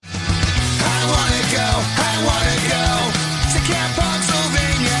go, I wanna go to Camp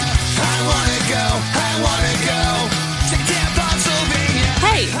Pennsylvania. I wanna go, I wanna go to Camp Pennsylvania.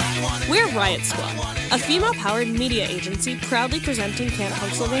 Hey, we're Riot Squad, a female-powered media agency proudly presenting Camp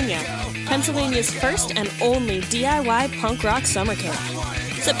Pennsylvania, Pennsylvania's first and only DIY punk rock summer camp.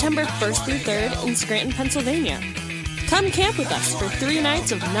 September 1st through 3rd in Scranton, Pennsylvania. Come camp with us for 3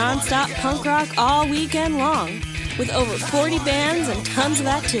 nights of non-stop punk rock all weekend long, with over 40 bands and tons of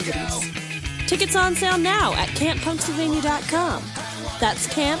activities. Tickets on sale now at camppunksylvania.com. That's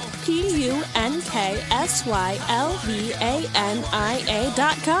camp,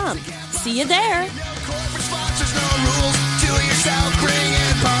 PUNKSYLVANIA.com. See you there. Corporate sponsors, no rules. Do it yourself,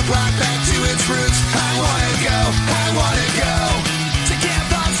 bringing punk rock back to its roots. I wanna go to Camp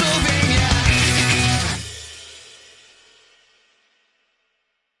Pennsylvania.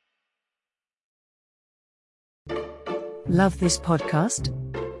 Love this podcast?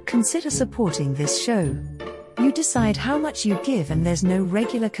 Consider supporting this show. You decide how much you give and there's no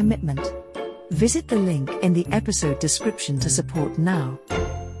regular commitment. Visit the link in the episode description to support now.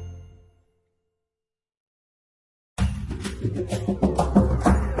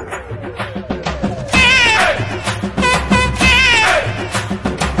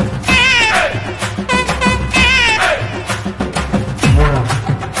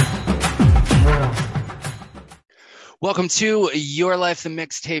 Welcome to Your Life the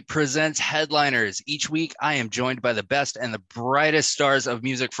Mixtape presents Headliners. Each week, I am joined by the best and the brightest stars of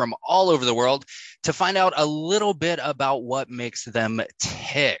music from all over the world to find out a little bit about what makes them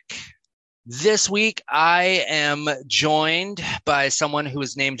tick. This week, I am joined by someone who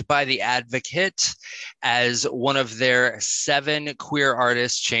is named by The Advocate as one of their 7 queer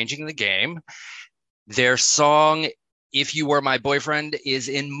artists changing the game. Their song, If You Were My Boyfriend, is,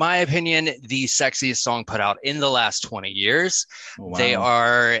 in my opinion, the sexiest song put out in the last 20 years. Oh, wow. They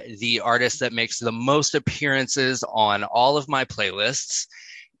are the artist that makes the most appearances on all of my playlists.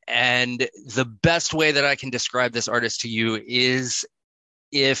 And the best way that I can describe this artist to you is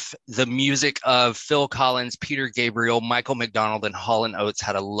if the music of Phil Collins, Peter Gabriel, Michael McDonald, and Hall & Oates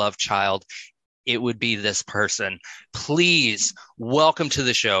had a love child, it would be this person. Please welcome to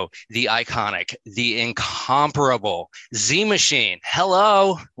the show, the iconic, the incomparable ZEE Machine.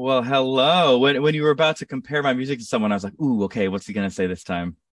 Hello. Well, hello. When you were about to compare my music to someone, I was like, ooh, okay, what's he going to say this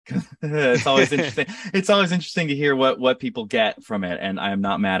time? It's always interesting. It's always interesting to hear what people get from it, and I am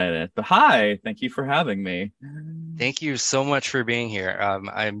not mad at it. But hi, thank you for having me. Thank you so much for being here.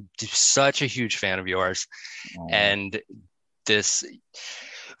 I'm such a huge fan of yours. And this...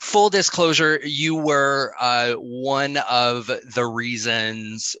 Full disclosure, you were one of the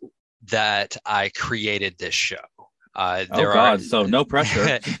reasons that I created this show. So no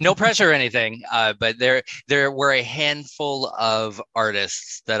pressure. No pressure or anything. But there were a handful of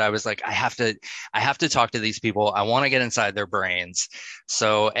artists that I was like, I have to talk to these people. I want to get inside their brains.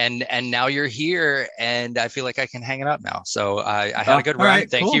 So, and now you're here, and I feel like I can hang it up now. So I had a good run. Right,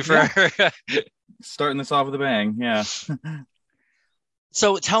 Thank cool. you for starting this off with a bang. Yeah.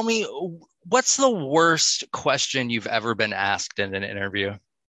 So tell me, what's the worst question you've ever been asked in an interview?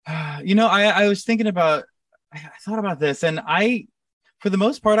 I was thinking about, I thought about this, and for the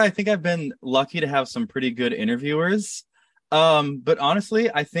most part, I think I've been lucky to have some pretty good interviewers. But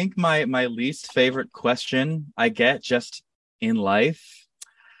honestly, I think my least favorite question I get just in life,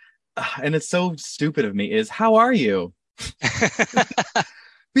 and it's so stupid of me, is how are you?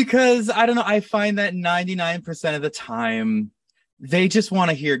 Because I don't know, I find that 99% of the time, they just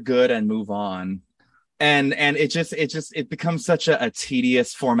want to hear good and move on. And it becomes such a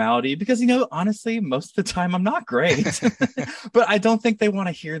tedious formality because, honestly, most of the time I'm not great, but I don't think they want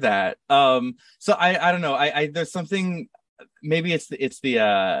to hear that. So I don't know. There's something, maybe it's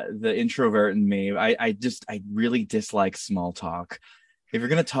the introvert in me. I really dislike small talk. If you're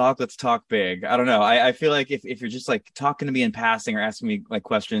going to talk, let's talk big. I don't know. I feel like if you're just like talking to me in passing or asking me like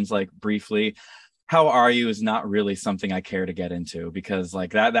questions, like briefly, how are you is not really something I care to get into, because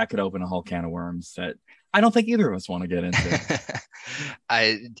like that could open a whole can of worms that I don't think either of us want to get into.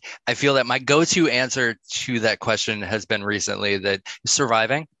 I feel that my go-to answer to that question has been recently that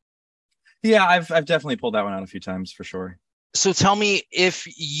surviving. Yeah, I've definitely pulled that one out a few times for sure. So tell me, if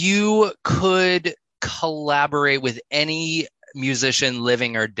you could collaborate with any musician,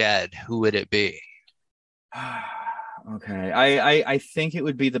 living or dead, who would it be? Okay, I think it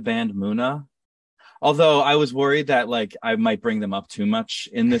would be the band Muna. Although I was worried that like I might bring them up too much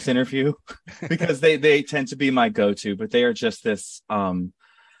in this interview because they tend to be my go-to, but they are just this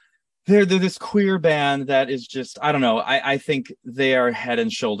they're this queer band that is just, I don't know. I think they are head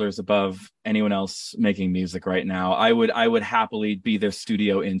and shoulders above anyone else making music right now. I would happily be their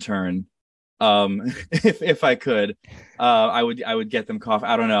studio intern if I could, I would get them coffee.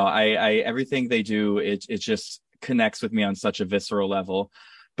 I don't know. I everything they do, it just connects with me on such a visceral level.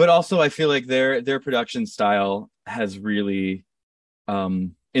 But also I feel like their production style has really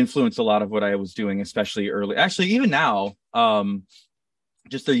influenced a lot of what I was doing, especially early. Actually, even now,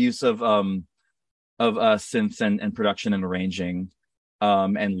 just their use of synths and production and arranging,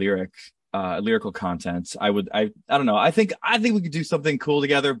 and lyrical content. I don't know. I think we could do something cool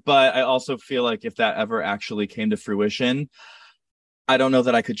together, but I also feel like if that ever actually came to fruition, I don't know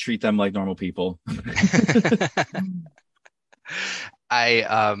that I could treat them like normal people.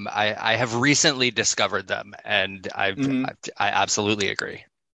 I have recently discovered them, and I absolutely agree.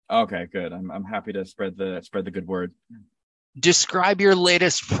 Okay, good. I'm happy to spread the good word. Describe your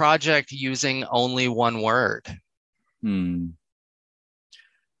latest project using only one word.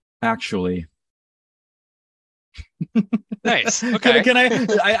 Actually. Nice. Okay.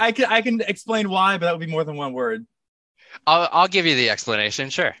 I can explain why, but that would be more than one word. I'll give you the explanation.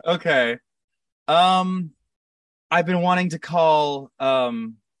 Sure. Okay. I've been wanting to call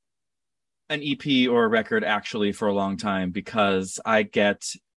an EP or a record actually for a long time, because I get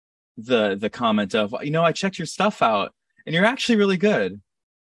the comment of, I checked your stuff out and you're actually really good.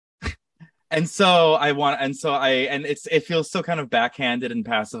 And it feels so kind of backhanded and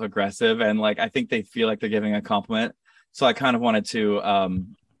passive aggressive, and like I think they feel like they're giving a compliment. So I kind of wanted to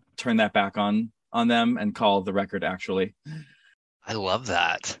turn that back on them and call the record actually. I love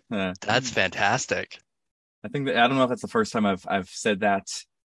that. That's fantastic. I think I don't know if that's the first time I've said that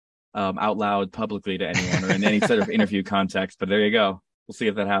out loud publicly to anyone or in any sort of interview context, but there you go. We'll see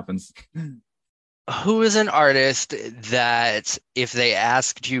if that happens. Who is an artist that if they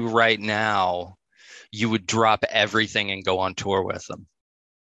asked you right now, you would drop everything and go on tour with them?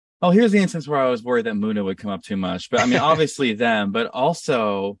 Oh, here's the instance where I was worried that Muna would come up too much. But I mean, obviously them, but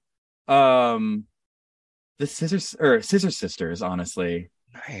also the Scissor Sisters, honestly.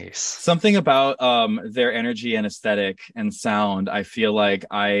 Nice. Something about their energy and aesthetic and sound, I feel like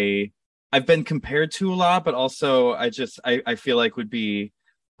I've been compared to a lot, but also I feel like would be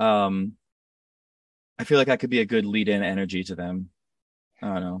I feel like I could be a good lead-in energy to them. I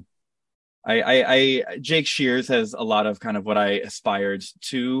don't know. Jake Shears has a lot of kind of what I aspired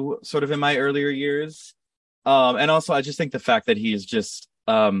to sort of in my earlier years. And also I just think the fact that he is just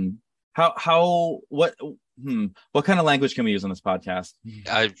what kind of language can we use on this podcast?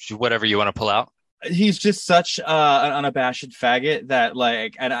 Whatever you want to pull out. He's just such an unabashed faggot that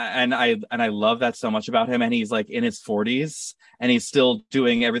like, and I love that so much about him. And he's like in his 40s and he's still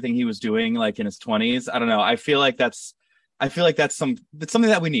doing everything he was doing like in his 20s. I don't know. I feel like that's something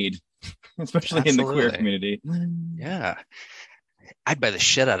that we need, especially Absolutely. In the queer community. Yeah, I'd buy the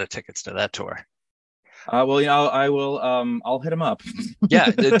shit out of tickets to that tour. Well, I will. I'll hit him up.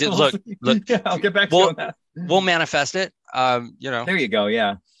 Yeah, look. Yeah, I'll get back to you on that. We'll manifest it. There you go.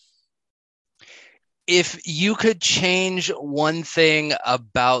 Yeah. If you could change one thing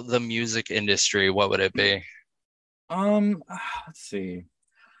about the music industry, what would it be? Let's see.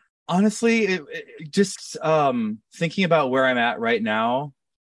 Honestly, just thinking about where I'm at right now,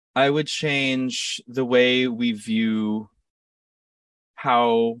 I would change the way we view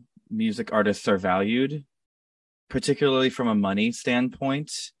how music artists are valued, particularly from a money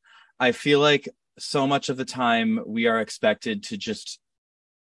standpoint. I feel like so much of the time we are expected to just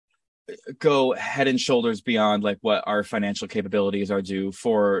go head and shoulders beyond like what our financial capabilities are due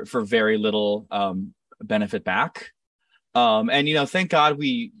for very little benefit back. And thank God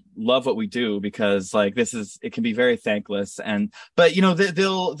we love what we do, because like it can be very thankless. But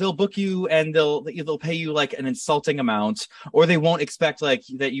they'll book you and they'll pay you like an insulting amount, or they won't expect like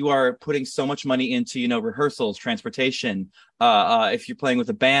that you are putting so much money into rehearsals, transportation, if you're playing with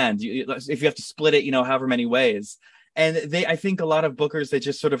a band, if you have to split it however many ways. And I think a lot of bookers, they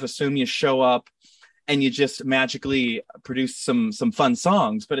just sort of assume you show up and you just magically produce some fun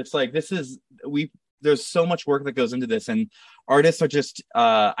songs. But it's like, there's so much work that goes into this, and artists are just,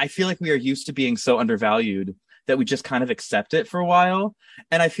 I feel like we are used to being so undervalued that we just kind of accept it for a while.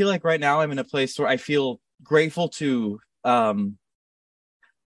 And I feel like right now I'm in a place where I feel grateful to,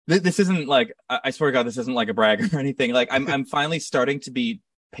 this isn't like, I swear to God, this isn't like a brag or anything. Like I'm finally starting to be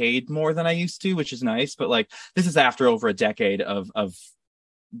paid more than I used to, which is nice. But like, this is after over a decade of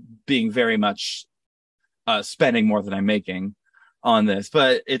being very much spending more than I'm making on this.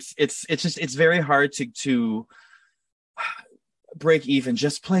 But it's very hard to break even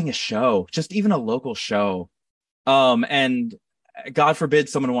just playing a show, just even a local show. And God forbid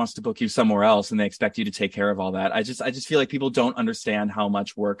someone wants to book you somewhere else and they expect you to take care of all that. I just feel like people don't understand how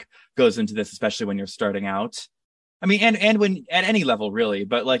much work goes into this, especially when you're starting out. I mean, and when at any level really,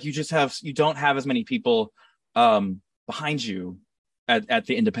 but like you don't have as many people behind you at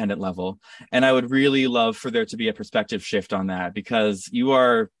the independent level. And I would really love for there to be a perspective shift on that, because you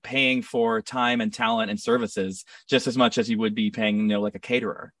are paying for time and talent and services just as much as you would be paying, like a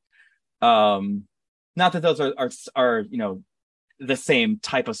caterer. Not that those are the same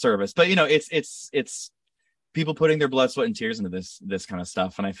type of service, but it's people putting their blood, sweat, and tears into this kind of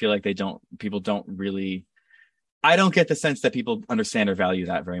stuff. And I feel like people don't really, I don't get the sense that people understand or value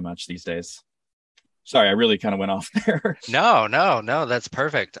that very much these days. Sorry, I really kind of went off there. No, that's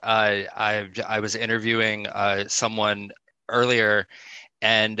perfect. I was interviewing someone earlier,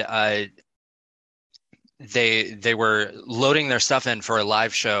 and they were loading their stuff in for a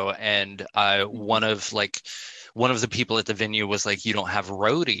live show, and one of the people at the venue was like, "You don't have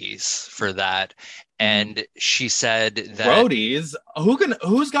roadies for that." And she said that roadies,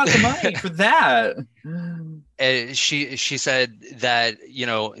 who's got the money for that? She said that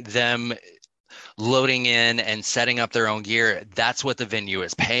them loading in and setting up their own gear, that's what the venue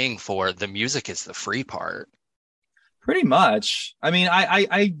is paying for. The music is the free part. Pretty much. I mean,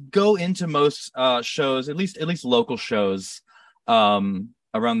 I go into most shows, at least local shows around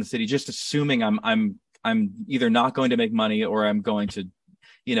the city, just assuming I'm either not going to make money or I'm going to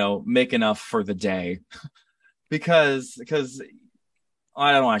make enough for the day. because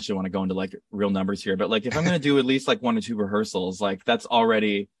I don't actually want to go into like real numbers here, but like if I'm going to do at least like 1 or 2 rehearsals, like that's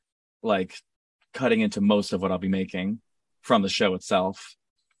already like cutting into most of what I'll be making from the show itself.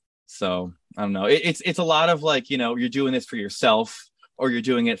 So I don't know. It's a lot of like, you're doing this for yourself, or you're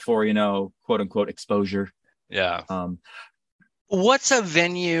doing it for, quote unquote exposure. Yeah. What's a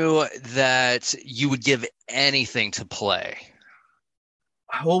venue that you would give anything to play?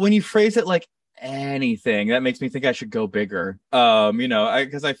 Well, when you phrase it like anything, that makes me think I should go bigger.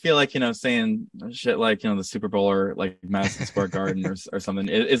 Because I feel like, saying shit like, the Super Bowl or like Madison Square Garden or something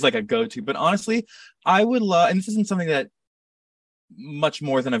is like a go-to. But honestly, I would love, and this isn't something that much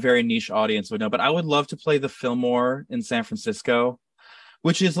more than a very niche audience would know, but I would love to play the Fillmore in San Francisco,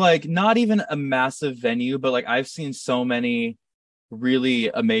 which is like not even a massive venue, but like I've seen so many really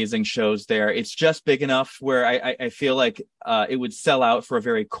amazing shows there. It's just big enough where I feel like it would sell out for a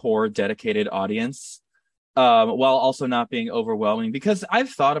very core dedicated audience, while also not being overwhelming, because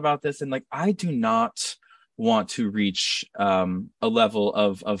I've thought about this, and like I do not want to reach a level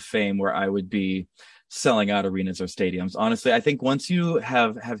of fame where I would be selling out arenas or stadiums. Honestly, I think once you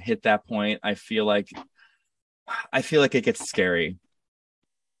have hit that point, I feel like it gets scary.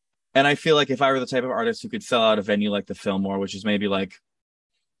 And I feel like if I were the type of artist who could sell out a venue like the Fillmore, which is maybe like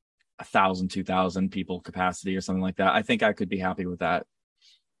 1,000, 2,000 people capacity or something like that, I think I could be happy with that.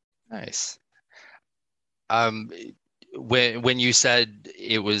 Nice. When you said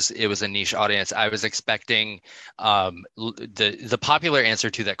it was a niche audience, I was expecting the popular answer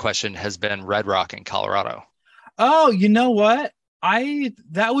to that question has been Red Rock in Colorado. Oh, you know what?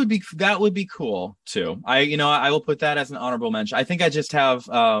 That would be cool too. I will put that as an honorable mention. I think I just have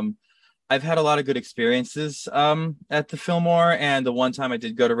I've had a lot of good experiences at the Fillmore, and the one time I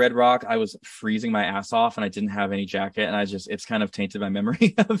did go to Red Rock, I was freezing my ass off and I didn't have any jacket, and it's kind of tainted my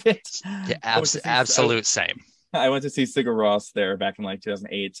memory of it. Yeah, absolute same. I went to see Sigur Rós there back in like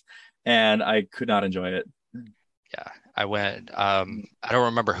 2008, and I could not enjoy it. Yeah, I went. I don't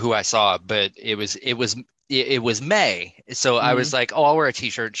remember who I saw, but it was May, so I was like, "Oh, I'll wear a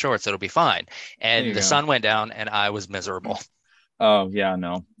t-shirt and shorts; it'll be fine." And the sun went down, and I was miserable. Oh yeah,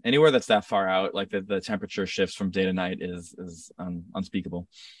 no. Anywhere that's that far out, like the temperature shifts from day to night is unspeakable.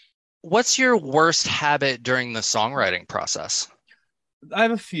 What's your worst habit during the songwriting process? I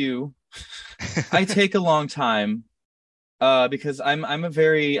have a few. I take a long time because I'm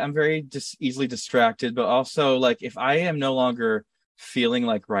very easily distracted, but also like if I am no longer feeling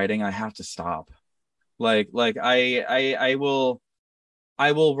like writing, I have to stop. Like I will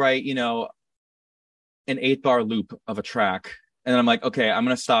write, an 8-bar loop of a track, and I'm like, okay, I'm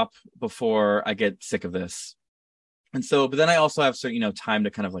gonna stop before I get sick of this. And so, but then I also have certain, time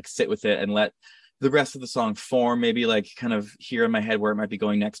to kind of like sit with it and let the rest of the song form, maybe like kind of hear in my head where it might be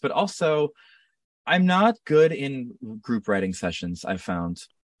going next. But also, I'm not good in group writing sessions. I've found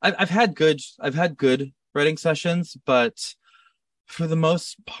I've had good writing sessions, but for the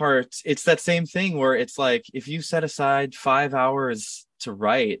most part, it's that same thing where it's like if you set aside 5 hours to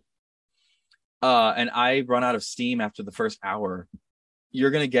write, and I run out of steam after the first hour, you're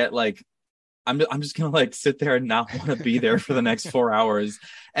gonna get like, I'm just gonna like sit there and not want to be there for the next 4 hours.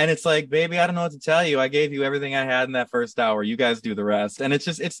 And it's like, baby, I don't know what to tell you. I gave you everything I had in that first hour. You guys do the rest. And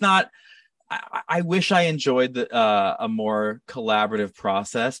it's not. I wish I enjoyed a more collaborative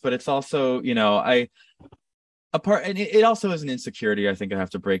process, but it's also, apart, and it also is an insecurity I think I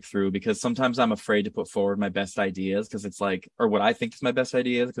have to break through, because sometimes I'm afraid to put forward my best ideas, because it's like, or what I think is my best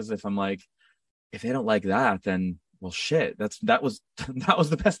ideas, because if I'm like, if they don't like that, then well shit, that was that was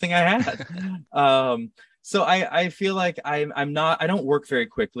the best thing I had. So I feel like I'm not, I don't work very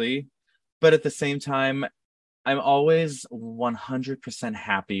quickly, but at the same time I'm always 100%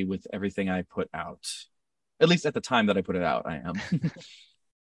 happy with everything I put out. At least at the time that I put it out, I am.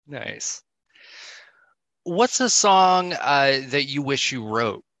 Nice. What's a song that you wish you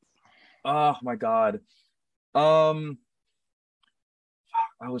wrote? Oh my God. Um,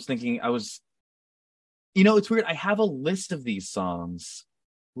 it's weird. I have a list of these songs.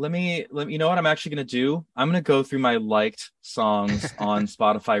 You know what I'm actually gonna do? I'm gonna go through my liked songs on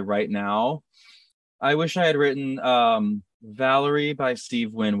Spotify right now. I wish I had written Valerie by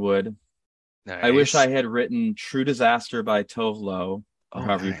Steve Winwood. I wish I Nice. had written True Disaster by Tove Lo, or Oh,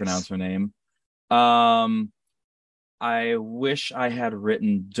 however you pronounce nice. her name. Um, I wish I had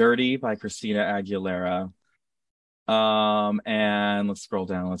written Dirty by Christina Aguilera. And let's scroll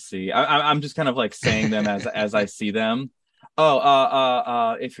down. Let's see. I'm just kind of like saying them as I see them.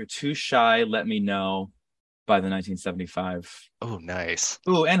 Oh, if you're too shy, let me know by the 1975. Oh, nice.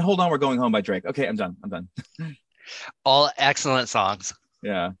 Ooh, and Hold On, We're Going Home by Drake. Okay, I'm done. I'm done. All excellent songs.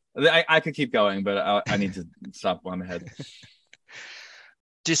 Yeah. I could keep going, but I need to stop while I'm ahead.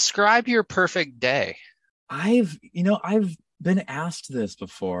 Describe your perfect day. I've been asked this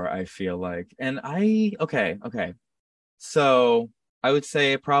before, I feel like. And okay. So I would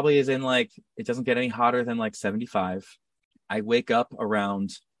say it probably is in like, it doesn't get any hotter than like 75. I wake up around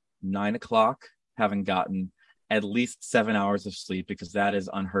 9 o'clock, having gotten at least 7 hours of sleep, because that is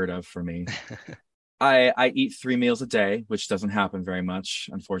unheard of for me. I eat 3 meals a day, which doesn't happen very much,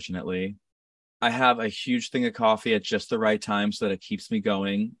 unfortunately. I have a huge thing of coffee at just the right time so that it keeps me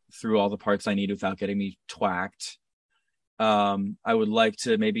going through all the parts I need without getting me twacked. I would like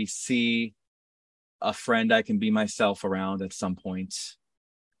to maybe see a friend I can be myself around at some point.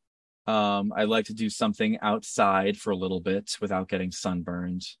 I'd like to do something outside for a little bit without getting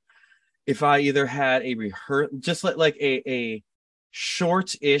sunburned. If I either had a just like a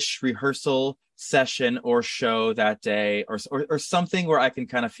short-ish rehearsal session or show that day, or something where I can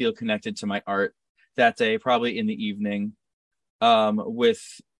kind of feel connected to my art that day, probably in the evening, with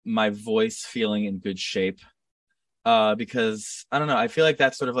my voice feeling in good shape. Because I don't know, I feel like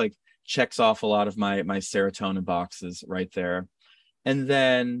that sort of like checks off a lot of my serotonin boxes right there. And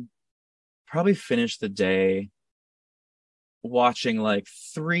then probably finish the day watching like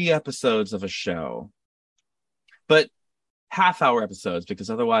 3 episodes of a show, but half-hour episodes, because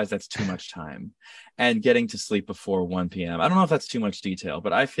otherwise that's too much time, and getting to sleep before 1 p.m. I don't know if that's too much detail,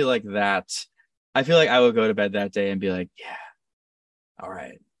 but I feel like I would go to bed that day and be like, yeah, all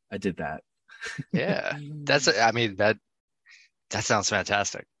right, I did that. Yeah. I mean, that sounds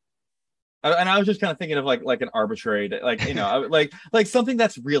fantastic. And I was just kind of thinking of like an arbitrary, like, like something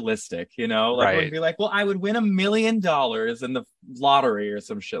that's realistic, like I wouldn't Right. be like, well, I would win $1 million in the lottery or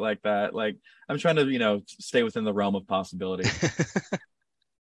some shit like that. Like, I'm trying to, stay within the realm of possibility.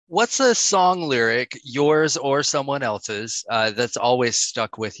 What's a song lyric, yours or someone else's, that's always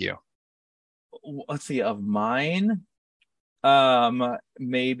stuck with you? Let's see, of mine,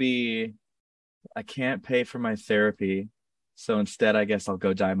 maybe I can't pay for my therapy, so instead I guess I'll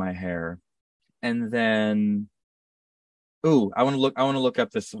go dye my hair. And then, ooh, I want to look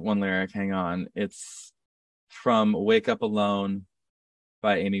up this one lyric. Hang on. It's from Wake Up Alone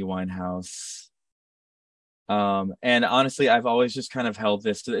by Amy Winehouse. And honestly, I've always just kind of held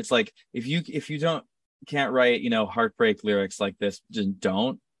this to, it's like, if you can't write, heartbreak lyrics like this, just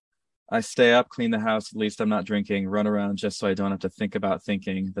don't. I stay up, clean the house, at least I'm not drinking, run around just so I don't have to think about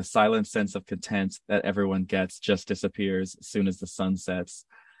thinking. The silent sense of content that everyone gets just disappears as soon as the sun sets.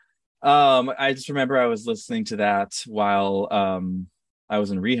 I just remember I was listening to that while I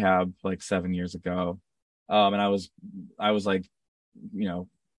was in rehab like 7 years ago. And I was like,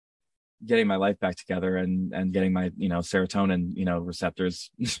 getting my life back together and getting my, serotonin,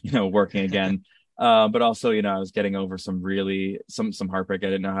 receptors, working again. But also, I was getting over some heartbreak I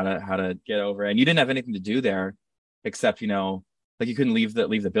didn't know how to get over. And you didn't have anything to do there except, like you couldn't leave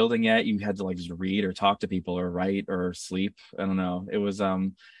the building yet. You had to like just read or talk to people or write or sleep. I don't know. It was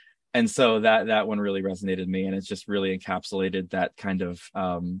and so that one really resonated with me, and it's just really encapsulated that kind of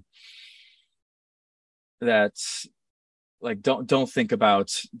that, like, don't think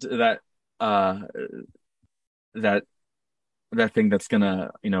about that uh that that thing that's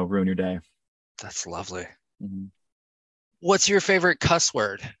gonna ruin your day. That's lovely. Mm-hmm. What's your favorite cuss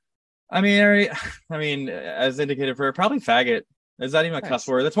word? I mean, as indicated for probably faggot. Is that even a Nice. cuss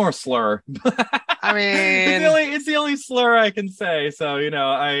word? That's more a slur. I mean, it's the only slur I can say. So, you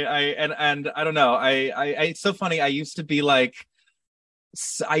know, and I don't know. It's so funny. I used to be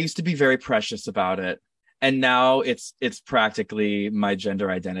very precious about it. And now it's practically my gender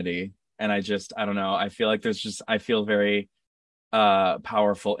identity. And I don't know. I feel like I feel very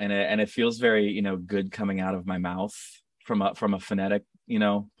powerful in it, and it feels very, you know, good coming out of my mouth from a phonetic, you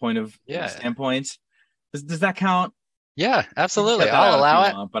know, point of standpoint. Does that count? yeah, You absolutely. can cut that I'll out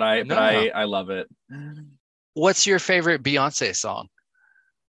if you allow it. want, No. I love it. What's your favorite Beyonce song?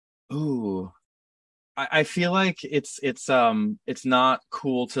 Ooh, I feel like it's not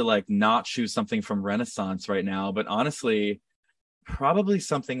cool to like not choose something from Renaissance right now, but honestly, probably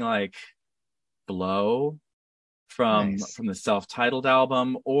something like Blow Nice. from the self-titled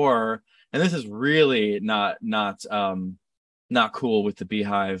album, or, and this is really not cool with the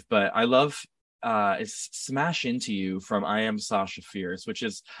Beehive, but I love is Smash Into You from I Am Sasha Fierce, which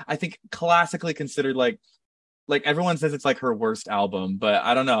is, I think, classically considered like everyone says it's like her worst album, but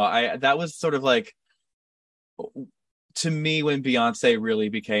I don't know. That was sort of like, to me, when Beyonce really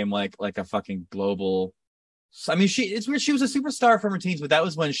became like a fucking global. I mean, it's weird. She was a superstar from her teens, but that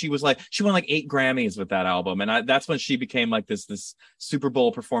was when she won like 8 Grammys with that album, and that's when she became like this Super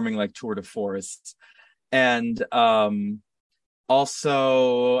Bowl performing like tour de force. And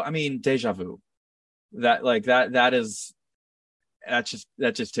also, I mean, Deja Vu. That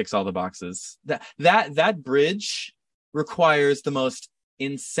just ticks all the boxes. That bridge requires the most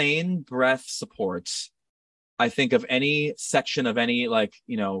insane breath support, I think, of any section of any, like,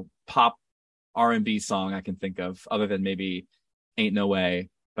 you know, pop R&B song I can think of, other than maybe Ain't No Way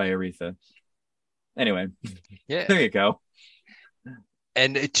by Aretha. Anyway, Yeah. there you go.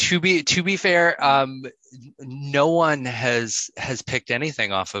 And to be fair, no one has picked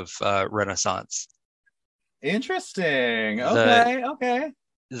anything off of Renaissance. Interesting. The Okay.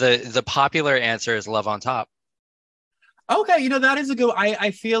 the popular answer is Love on Top. Okay, you know, that is a good.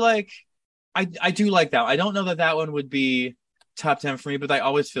 I feel like I do like that. I don't know that one would be top 10 for me, but I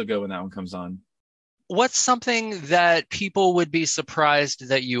always feel good when that one comes on. What's something that people would be surprised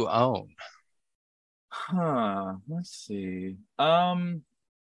that you own? Let's see.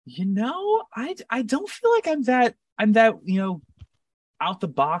 You know, I don't feel like I'm that, you know, out the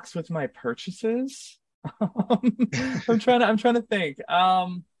box with my purchases. I'm trying to think. I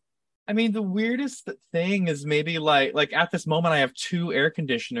mean, the weirdest thing is maybe like at this moment I have 2 air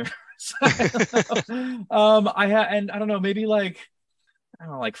conditioners. I don't know, maybe like, I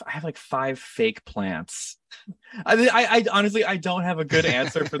don't know, like I have like 5 fake plants. I honestly, I don't have a good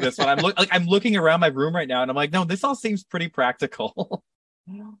answer for this one. I'm looking around my room right now, and I'm like, no, this all seems pretty practical.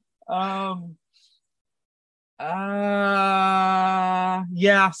 um.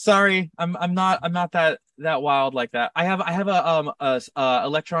 Yeah. Sorry, I'm not that wild like that. I have a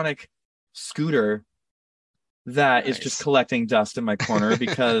electronic scooter that is just Nice. collecting dust in my corner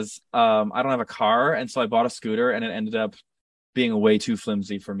because I don't have a car, and so I bought a scooter, and it ended up being way too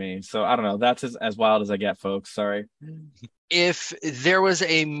flimsy for me. So I don't know. That's as wild as I get, folks. Sorry. If there was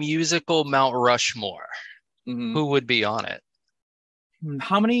a musical Mount Rushmore, Mhm. who would be on it?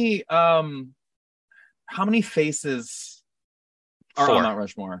 How many faces are on 4. Mount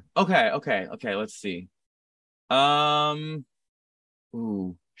Rushmore? Okay. Let's see. Um.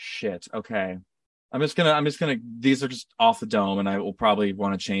 Ooh, shit. Okay. I'm just gonna. These are just off the dome, and I will probably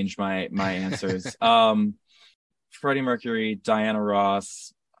want to change my answers. Freddie Mercury, Diana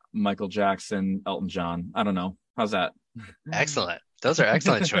Ross, Michael Jackson, Elton John. I don't know. How's that? Excellent. Those are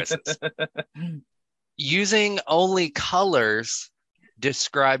excellent choices. Using only colors,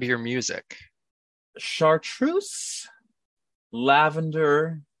 describe your music. Chartreuse,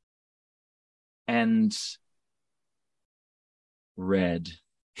 lavender, and red.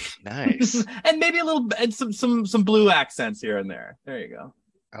 Nice. And maybe a little, and some blue accents here and there. There you go.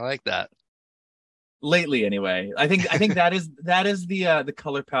 I like that. Lately, anyway, I think that is the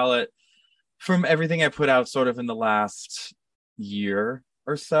color palette from everything I put out sort of in the last year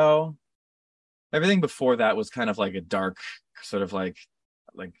or so. Everything before that was kind of like a dark, sort of like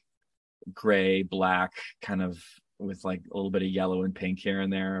gray, black, kind of with like a little bit of yellow and pink here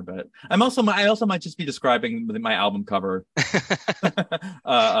and there. But I also might just be describing my album cover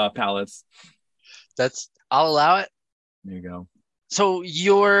palettes. I'll allow it. There you go. So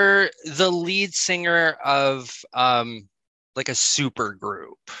you're the lead singer of like a super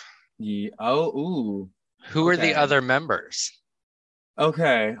group. Yeah. Oh, ooh. Who are the other members?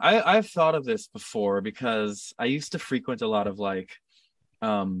 Okay. I've thought of this before because I used to frequent a lot of like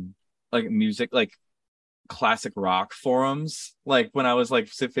music, like classic rock forums, like when I was like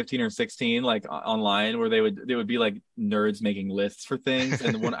 15 or 16, like online, where they would be like nerds making lists for things.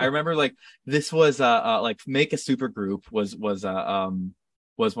 And when I remember, like, this was like make a super group was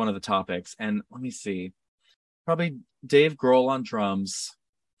one of the topics. And let me see, probably Dave Grohl on drums.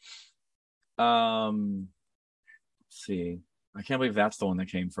 Let's see, I can't believe that's the one that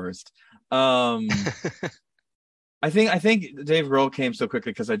came first. I think Dave Grohl came so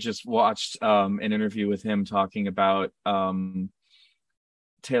quickly because I just watched an interview with him talking about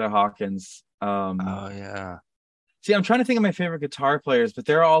Taylor Hawkins. Oh yeah. See, I'm trying to think of my favorite guitar players, but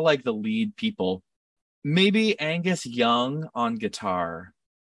they're all like the lead people. Maybe Angus Young on guitar.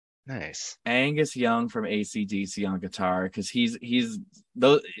 Nice. Angus Young from AC/DC on guitar, because he's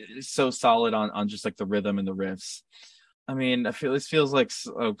so solid on just like the rhythm and the riffs. I mean, I feel this feels like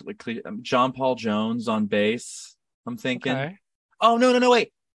John Paul Jones on bass. I'm thinking. Okay. Oh no,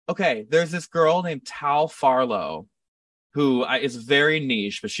 wait. Okay, there's this girl named Tal Farlow who is very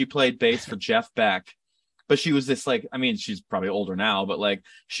niche, but she played bass for Jeff Beck. But she was this, like, I mean, she's probably older now, but like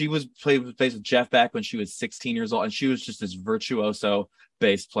she was played bass with Jeff Beck when she was 16 years old, and she was just this virtuoso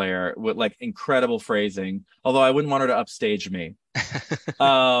bass player with like incredible phrasing. Although I wouldn't want her to upstage me. But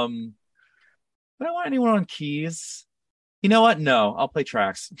I don't want anyone on keys. You know what? No, I'll play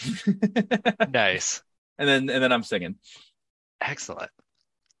tracks. Nice. And then I'm singing. Excellent.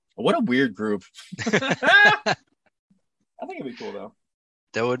 What a weird group. I think it'd be cool though.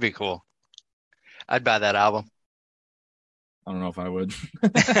 That would be cool. I'd buy that album. I don't know if I would.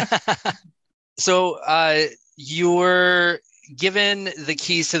 So you were given the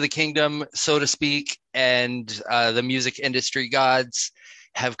keys to the kingdom, so to speak, and the music industry gods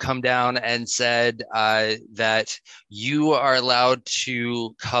have come down and said that you are allowed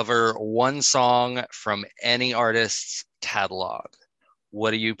to cover one song from any artist's catalog.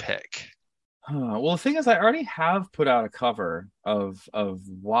 What do you pick? Well, the thing is, I already have put out a cover of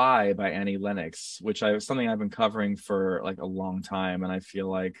 "Why" by Annie Lennox, which something I've been covering for like a long time, and I feel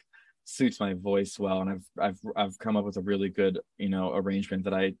like suits my voice well. And I've come up with a really good arrangement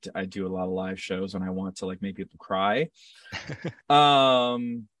that I do a lot of live shows when I want to like make people cry.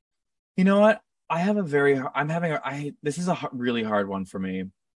 You know what? This is a really hard one for me,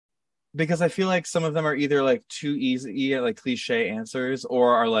 because I feel like some of them are either like too easy, like cliche answers,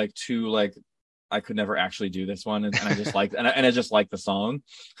 or are like too like I could never actually do this one, and I just like and I just like the song.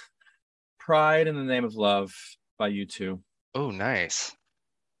 "Pride in the Name of Love" by U2. Oh, nice.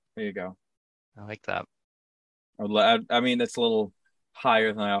 There you go. I like that. I mean, it's a little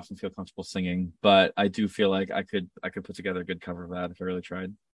higher than I often feel comfortable singing, but I do feel like I could put together a good cover of that if I really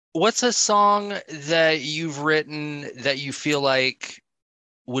tried. What's a song that you've written that you feel like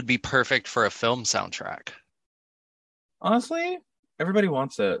would be perfect for a film soundtrack? Honestly, Everybody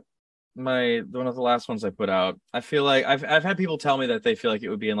Wants It. One of the last ones I put out. I feel like I've had people tell me that they feel like it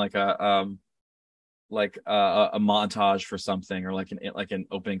would be in like a montage for something, or like an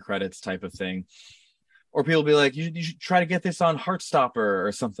opening credits type of thing. Or people be like, you should try to get this on Heartstopper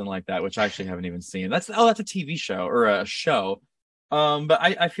or something like that, which I actually haven't even seen. That's a TV show or a show. But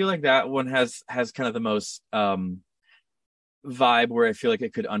I feel like that one has kind of the most vibe, where I feel like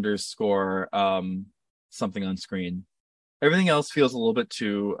it could underscore something on screen. Everything else feels a little bit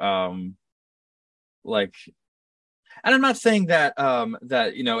too like, and I'm not saying that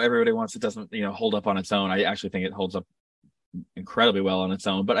Everybody Wants It doesn't hold up on its own. I actually think it holds up incredibly well on its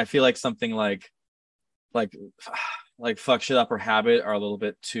own. But I feel like something like Fuck Shit Up or Habit are a little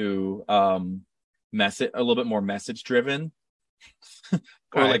bit too a little bit more message driven,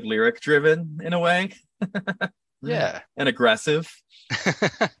 or like lyric driven in a way. Yeah. And aggressive.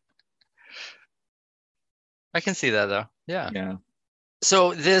 I can see that though. Yeah.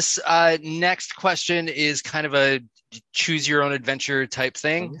 So this next question is kind of a choose your own adventure type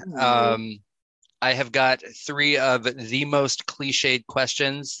thing. Ooh. I have got 3 of the most cliched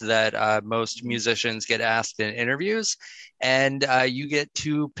questions that most musicians get asked in interviews, and you get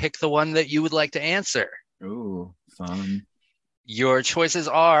to pick the one that you would like to answer. Ooh, fun. Your choices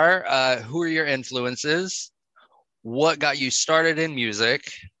are who are your influences, what got you started in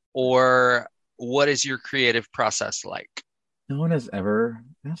music, or what is your creative process like? No one has ever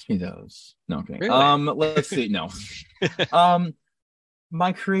asked me those. No, okay. Really? Let's see. No.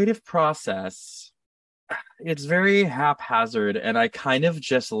 My creative process, it's very haphazard, and I kind of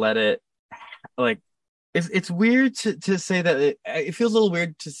just let it, like, it's weird to say that. It feels a little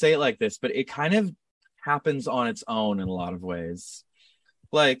weird to say it like this, but it kind of happens on its own in a lot of ways.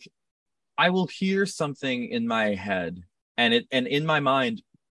 Like, I will hear something in my head, and in my mind,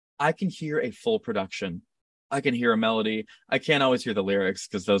 I can hear a full production I can hear a melody. I can't always hear the lyrics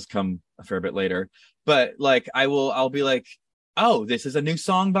because those come a fair bit later. But like I'll be like, oh, this is a new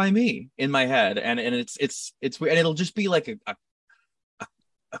song by me in my head, and it's weird, and it'll just be like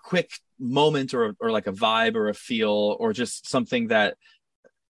a quick moment or like a vibe or a feel or just something that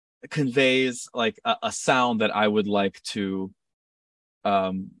conveys like a sound that I would like to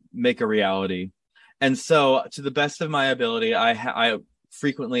make a reality. And so, to the best of my ability, I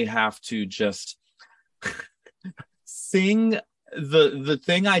frequently have to just sing the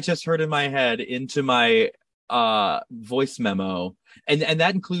thing I just heard in my head into my voice memo, and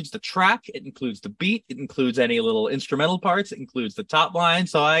that includes the track, it includes the beat, it includes any little instrumental parts, it includes the top line.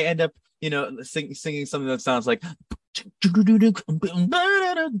 So I end up, singing something that sounds like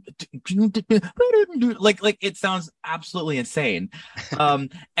like it sounds absolutely insane.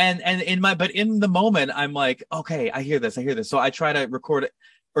 And in the moment I'm like, okay, I hear this. So I try to record it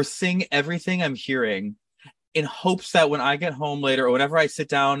or sing everything I'm hearing in hopes that when I get home later or whenever I sit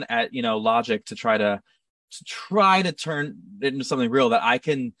down at Logic to try to turn it into something real, that I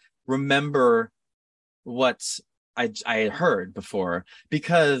can remember what I had heard before,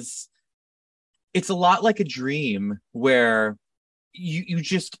 because it's a lot like a dream where you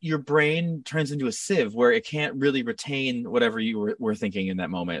just, your brain turns into a sieve where it can't really retain whatever you were thinking in that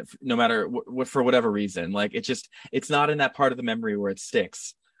moment, no matter for whatever reason. Like it's not in that part of the memory where it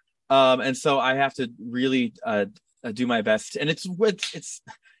sticks. And so I have to really do my best, and it's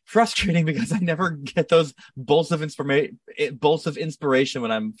frustrating because I never get those bolts of inspiration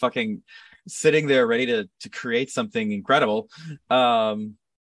when I'm fucking sitting there ready to create something incredible.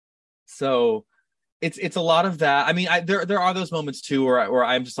 So it's a lot of that. I mean, there are those moments too where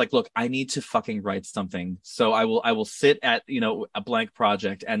I'm just like, look, I need to fucking write something. So I will sit at a blank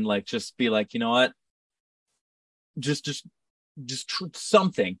project and like just be like, you know what, just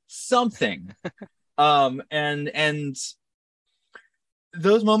something. And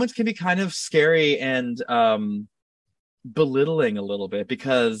those moments can be kind of scary and belittling a little bit,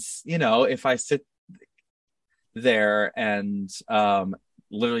 because if I sit there and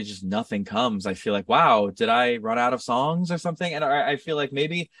literally just nothing comes, I feel like, wow, did I run out of songs or something? And I feel like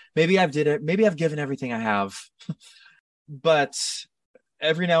maybe I've did it, maybe I've given everything I have. But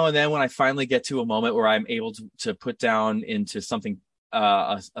every now and then when I finally get to a moment where I'm able to put down into something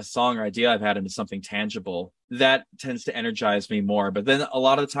a song or idea I've had into something tangible, that tends to energize me more. But then a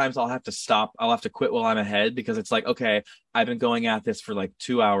lot of the times I'll have to stop. I'll have to quit while I'm ahead, because it's like, okay, I've been going at this for like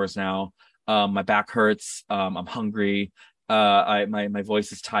 2 hours now. My back hurts. I'm hungry. My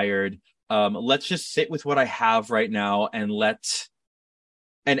voice is tired. Let's just sit with what I have right now and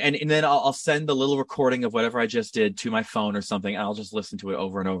and then I'll send the little recording of whatever I just did to my phone or something, and I'll just listen to it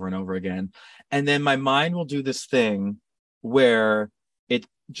over and over and over again. And then my mind will do this thing where it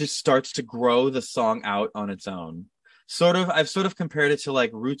just starts to grow the song out on its own. I've sort of compared it to like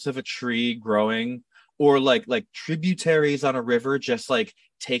roots of a tree growing, or like tributaries on a river, just like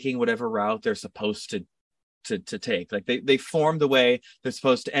taking whatever route they're supposed to take. Like they form the way they're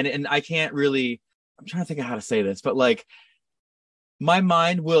supposed to. And I can't really, I'm trying to think of how to say this, but like my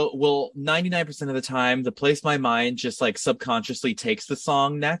mind will 99% of the time, the place my mind just like subconsciously takes the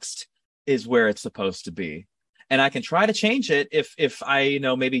song next is where it's supposed to be. And I can try to change it if I,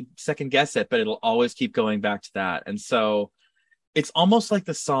 maybe second guess it, but it'll always keep going back to that. And so it's almost like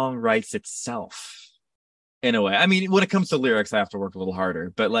the song writes itself in a way. I mean, when it comes to lyrics, I have to work a little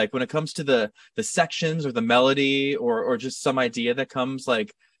harder, but like when it comes to the sections or the melody or just some idea that comes,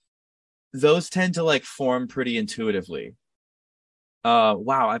 like those tend to like form pretty intuitively.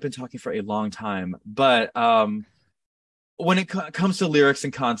 Wow, I've been talking for a long time, but when it comes to lyrics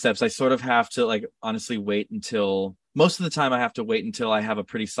and concepts, I sort of have to like honestly wait until, most of the time I have to wait until I have a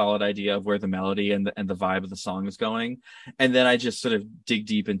pretty solid idea of where the melody and the vibe of the song is going. And then I just sort of dig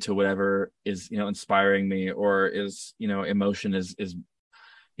deep into whatever is, inspiring me, or is, emotion is,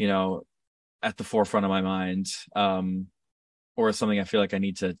 at the forefront of my mind, or something I feel like I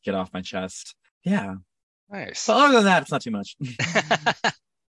need to get off my chest. Yeah. Nice. So other than that, it's not too much.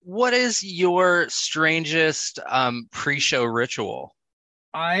 What is your strangest pre-show ritual?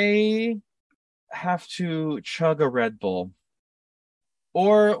 I have to chug a Red Bull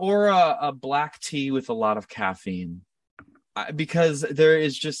or a black tea with a lot of caffeine, because there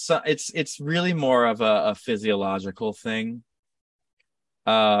is just it's really more of a physiological thing,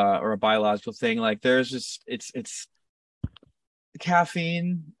 or a biological thing. Like there's just it's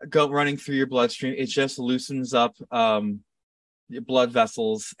caffeine running through your bloodstream. It just loosens up blood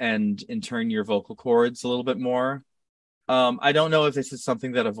vessels and in turn your vocal cords a little bit more. I don't know if this is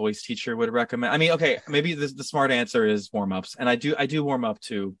something that a voice teacher would recommend. I mean, okay, maybe the smart answer is warm-ups, and I do warm up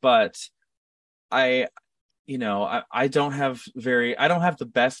too, but I don't have the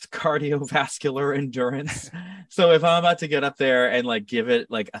best cardiovascular endurance. So if I'm about to get up there and like give it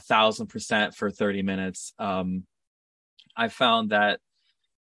like 1,000% for 30 minutes, I found that,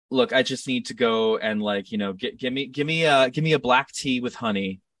 look, I just need to go and like, give me a black tea with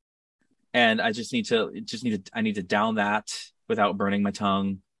honey. And I I need to down that without burning my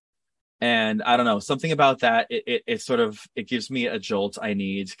tongue. And I don't know, something about that, it sort of, it gives me a jolt I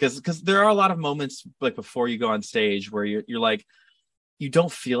need, because there are a lot of moments like before you go on stage where you're like, you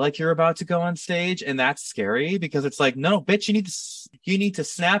don't feel like you're about to go on stage, and that's scary because it's like, no, bitch, you need to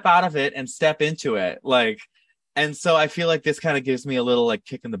snap out of it and step into it, like. And so I feel like this kind of gives me a little like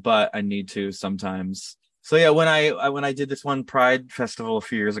kick in the butt I need to sometimes. So yeah, when I did this one Pride festival a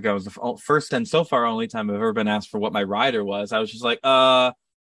few years ago, it was the first and so far only time I've ever been asked for what my rider was. I was just like,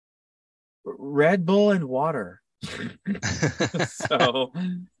 Red Bull and water. So,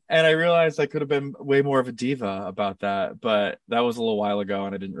 and I realized I could have been way more of a diva about that, but that was a little while ago,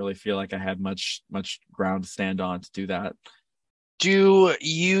 and I didn't really feel like I had much ground to stand on to do that. Do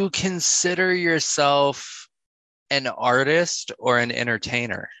you consider yourself an artist or an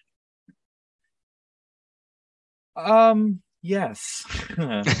entertainer? Yes.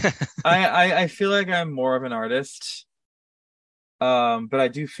 I feel like I'm more of an artist. But I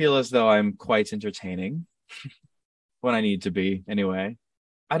do feel as though I'm quite entertaining when I need to be anyway.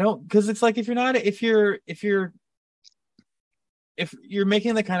 I don't, because it's like, if you're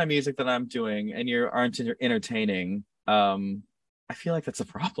making the kind of music that I'm doing and you aren't entertaining, I feel like that's a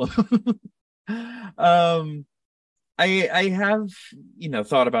problem. I have,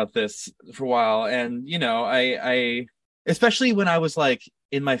 thought about this for a while, and I especially when I was like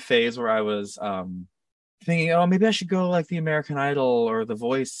in my phase where I was thinking, oh, maybe I should go like the American Idol or the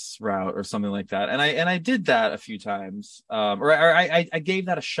Voice route or something like that. And I did that a few times. Or I gave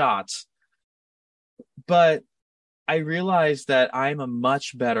that a shot. But I realized that I'm a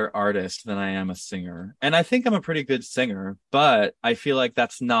much better artist than I am a singer. And I think I'm a pretty good singer, but I feel like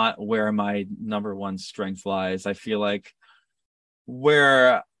that's not where my number one strength lies. I feel like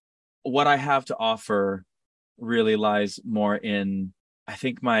where what I have to offer really lies more in, I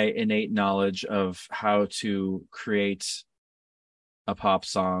think, my innate knowledge of how to create a pop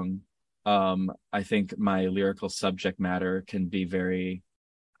song. I think my lyrical subject matter can be very,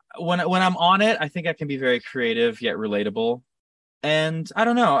 when I'm on it, I think I can be very creative yet relatable. And I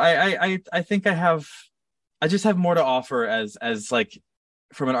don't know, I think I just have more to offer as like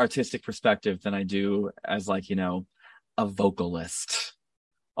from an artistic perspective than I do as like, a vocalist.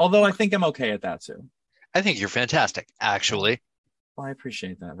 Although I think I'm okay at that too. I think you're fantastic, actually. Well, I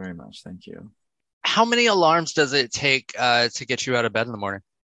appreciate that very much. Thank you. How many alarms does it take to get you out of bed in the morning?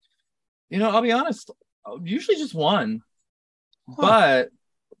 I'll be honest, usually just one. Huh.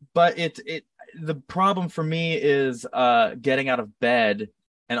 But the problem for me is getting out of bed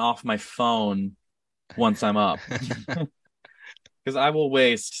and off my phone once I'm up. Because I will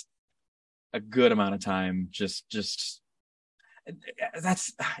waste a good amount of time just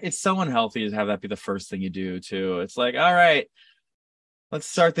it's so unhealthy to have that be the first thing you do too. It's like, all right, let's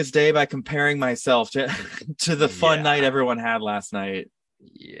start this day by comparing myself to to the fun night everyone had last night.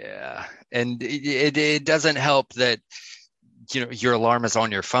 Yeah. And it doesn't help that your alarm is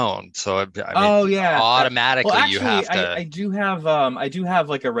on your phone. So I mean, Oh yeah. automatically Well, actually, you have to. I do have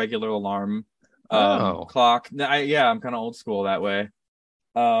like a regular alarm Oh. clock. I'm kind of old school that way.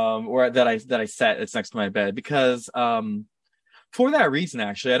 Or that I set, it's next to my bed, because for that reason,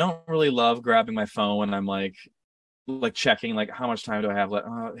 actually, I don't really love grabbing my phone when I'm like checking like how much time do I have left.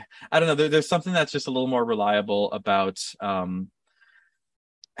 I don't know, there's something that's just a little more reliable about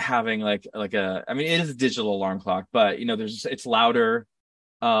having like a, I mean, it is a digital alarm clock, but it's louder.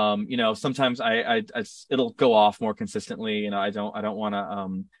 Sometimes it'll go off more consistently. I don't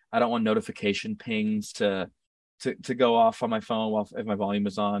want notification pings to go off on my phone while if my volume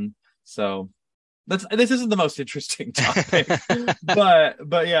is on. So this isn't the most interesting topic.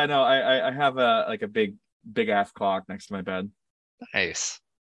 but yeah, no, I have a big ass clock next to my bed. Nice.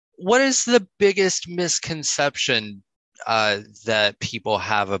 What is the biggest misconception that people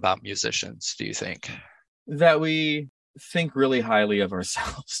have about musicians, do you think? That we think really highly of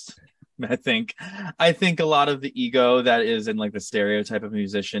ourselves. I think a lot of the ego that is in like the stereotype of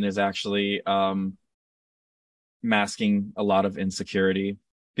musician is actually masking a lot of insecurity,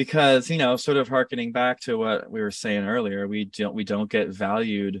 because sort of harkening back to what we were saying earlier, we don't get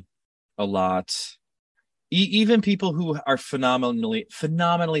valued a lot. Even people who are phenomenally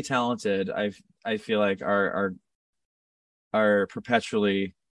talented, I feel like are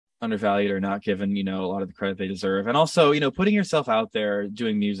perpetually undervalued or not given a lot of the credit they deserve. And also putting yourself out there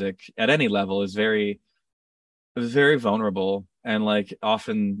doing music at any level is very it was very vulnerable, and like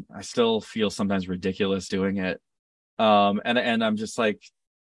often I still feel sometimes ridiculous doing it. And I'm just like,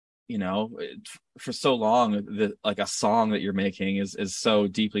 for so long, like a song that you're making is so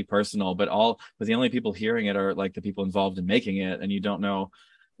deeply personal, but the only people hearing it are like the people involved in making it, and you don't know,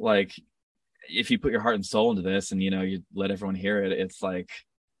 like, if you put your heart and soul into this, and you let everyone hear it, it's like,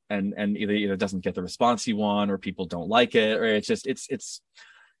 and either it doesn't get the response you want, or people don't like it, or it's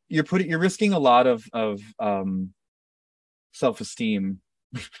you're risking a lot of self-esteem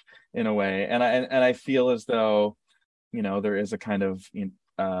in a way, and I feel as though there is a kind of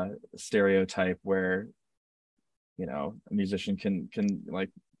stereotype where a musician can like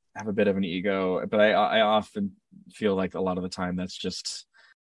have a bit of an ego, but I often feel like a lot of the time that's just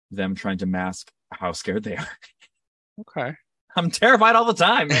them trying to mask how scared they are. Okay. I'm terrified all the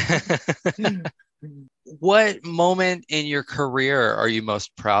time, man. What moment in your career are you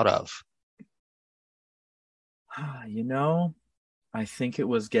most proud of? I think it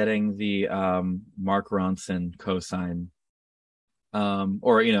was getting the Mark Ronson cosign,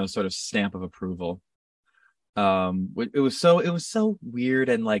 or sort of stamp of approval. It was so weird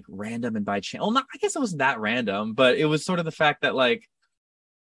and like random and by chance. Well, not, I guess it wasn't that random, but it was sort of the fact that like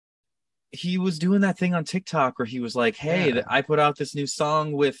he was doing that thing on TikTok where he was like, "Hey, Yeah. I put out this new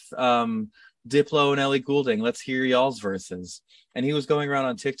song with Diplo and Ellie Goulding. Let's hear y'all's verses." And he was going around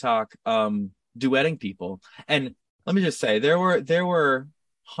on TikTok duetting people. And let me just say, there were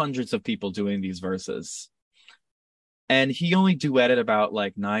hundreds of people doing these verses, and he only duetted about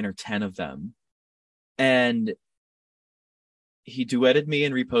like 9 or 10 of them. And he duetted me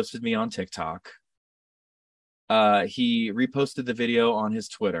and reposted me on TikTok. He reposted the video on his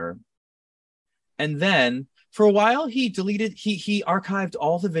Twitter. And then for a while he archived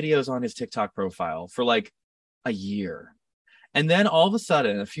all the videos on his TikTok profile for like a year. And then all of a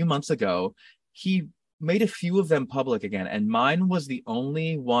sudden, a few months ago, he made a few of them public again. And mine was the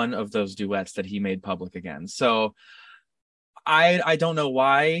only one of those duets that he made public again. So I don't know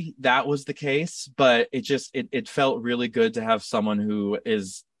why that was the case, but it felt really good to have someone who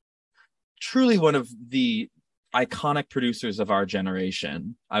is truly one of the iconic producers of our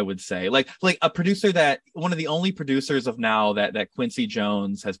generation, I would say. Like a producer that one of the only producers of now that Quincy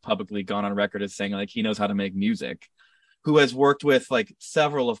Jones has publicly gone on record as saying like he knows how to make music, who has worked with like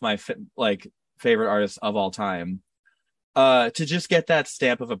several of my favorite artists of all time. To just get that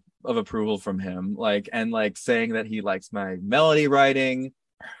stamp of approval from him, like, and like saying that he likes my melody writing,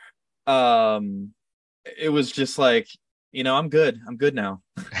 it was just like, I'm good now.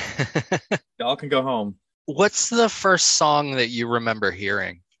 Y'all can go home. What's the first song that you remember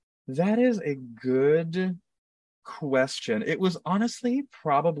hearing? That is a good question. It was honestly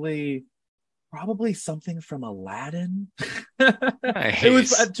probably something from Aladdin. It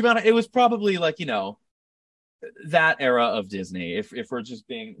was, Nice. to be honest, it was probably like, that era of Disney, if we're just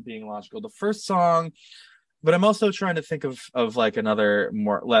being logical. The first song, but I'm also trying to think of like another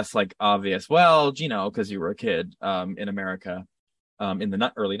more less like obvious, well, because you were a kid in America in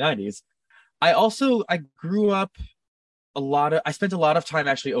the early 90s. I grew up I spent a lot of time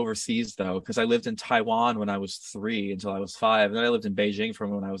actually overseas though, because I lived in Taiwan when I was 3 until I was 5, and then I lived in Beijing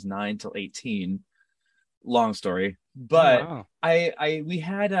from when I was 9 till 18. Long story, Oh, but wow. we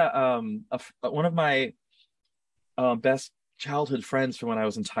had one of my best childhood friends from when I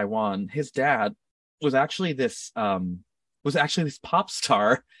was in Taiwan. His dad was actually this pop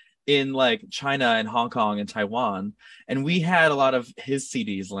star in like China and Hong Kong and Taiwan, and we had a lot of his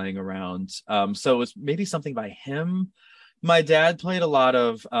CDs laying around. So it was maybe something by him. My dad played a lot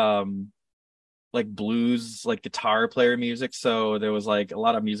of like blues, like guitar player music. So there was like a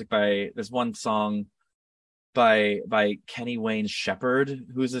lot of music by this one song by Kenny Wayne Shepherd,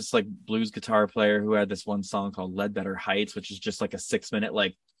 who's this like blues guitar player who had this one song called Ledbetter Heights, which is just like a 6-minute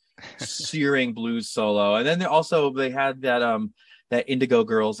like searing blues solo. And then they had that Indigo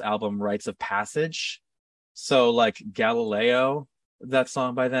Girls album Rites of Passage. So like Galileo, that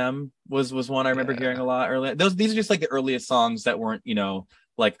song by them was one I remember hearing Yeah. a lot earlier. These are just like the earliest songs that weren't,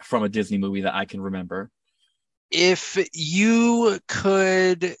 like from a Disney movie that I can remember. If you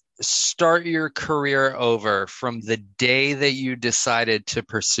could start your career over from the day that you decided to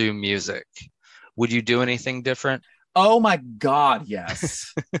pursue music, would you do anything different? Oh my God,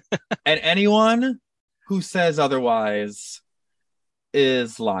 yes. And anyone who says otherwise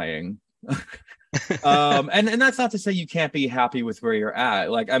is lying. And that's not to say you can't be happy with where you're at.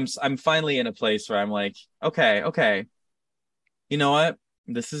 Like I'm finally in a place where I'm like, okay, you know what?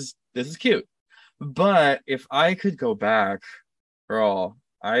 This is cute. But if I could go back, girl,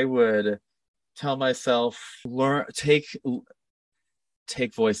 I would tell myself take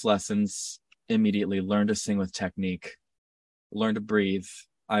voice lessons immediately learn to sing with technique, learn to breathe.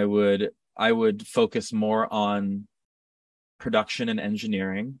 I would focus more on production and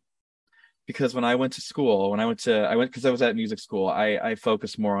engineering, because when I went to school, because I was at music school, I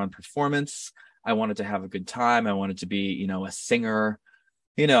focused more on performance. I wanted to have a good time. I wanted to be, a singer.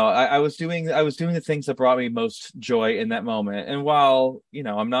 I was doing the things that brought me most joy in that moment. And while,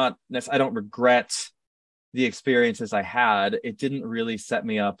 I don't regret the experiences I had, it didn't really set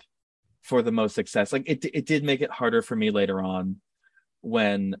me up for the most success. Like it did make it harder for me later on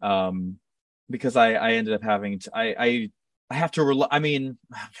when, because I ended up having to, I have to rely. I mean,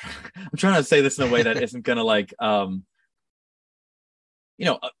 I'm trying to say this in a way that isn't gonna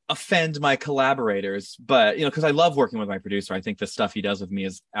offend my collaborators, but because I love working with my producer. I think the stuff he does with me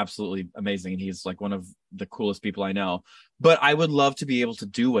is absolutely amazing, and he's like one of the coolest people I know. But I would love to be able to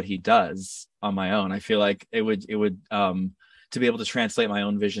do what he does on my own. I feel like it would to be able to translate my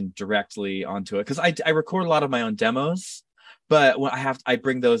own vision directly onto it, because I record a lot of my own demos, but when I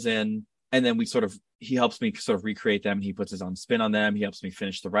bring those in, and then he helps me sort of recreate them. He puts his own spin on them. He helps me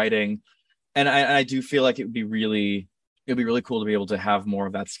finish the writing. And I do feel like it'd be really cool to be able to have more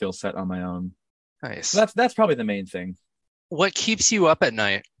of that skill set on my own. Nice. So that's probably the main thing. What keeps you up at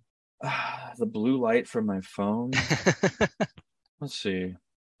night? The blue light from my phone. Let's see.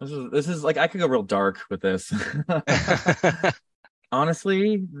 This is like, I could go real dark with this.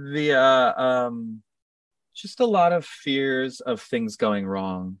 Honestly, just a lot of fears of things going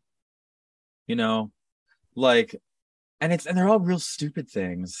wrong. Like, and they're all real stupid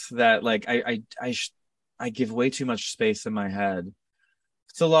things that like I give way too much space in my head.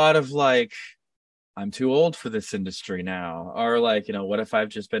 It's a lot of like, I'm too old for this industry now, or like, what if I've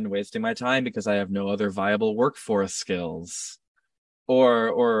just been wasting my time because I have no other viable workforce skills,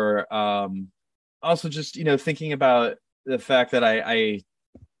 or also just thinking about the fact that I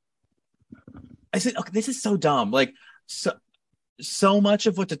said, okay, this is so dumb. Like, so much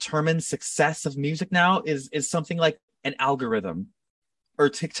of what determines success of music now is something like an algorithm or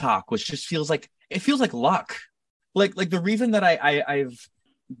TikTok, which just feels like luck. Like the reason that I've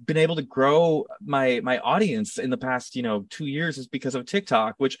been able to grow my audience in the past 2 years is because of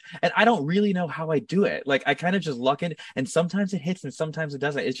TikTok, and I don't really know how I do it. Like, I kind of just luck in, and sometimes it hits and sometimes it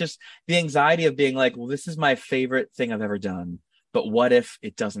doesn't. It's just the anxiety of being like, well, this is my favorite thing I've ever done, but what if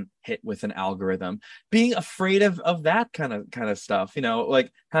it doesn't hit with an algorithm? Being afraid of that kind of stuff, like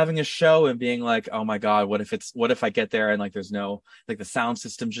having a show and being like, oh my God, what if I get there and like there's no, like the sound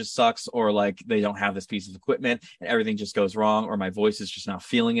system just sucks, or like they don't have this piece of equipment and everything just goes wrong, or my voice is just not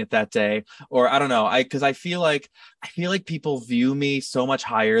feeling it that day, or I don't know. Because I feel like people view me so much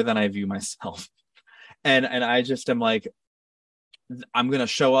higher than I view myself. And I just am like, I'm going to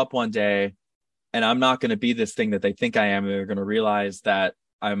show up one day and I'm not going to be this thing that they think I am. They're going to realize that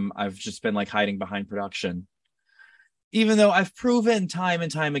I've just been like hiding behind production, even though I've proven time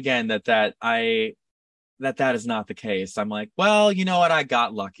and time again that is not the case. I'm like, well, you know what? I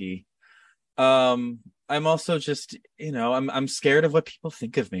got lucky. I'm also just, I'm scared of what people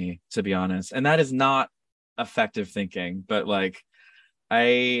think of me, to be honest. And that is not effective thinking, but like,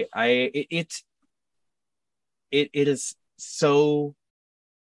 it is so,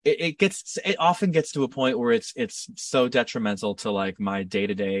 it often gets to a point where it's so detrimental to like my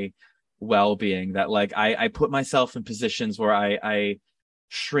day-to-day well-being that like I put myself in positions where I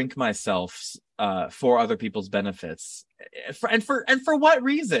shrink myself for other people's benefits, and for what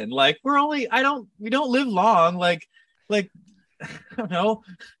reason? Like, we don't live long. Like I don't know.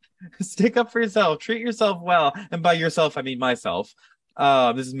 Stick up for yourself, treat yourself well, and by yourself I mean myself.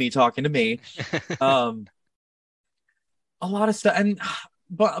 This is me talking to me. A lot of stuff, and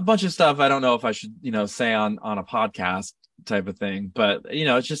a bunch of stuff I don't know if I should say on a podcast type of thing, but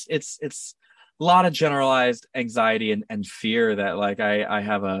it's just it's a lot of generalized anxiety and fear that like I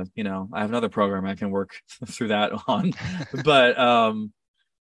have I have another program I can work through that on. But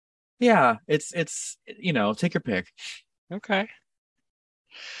yeah, it's take your pick. Okay.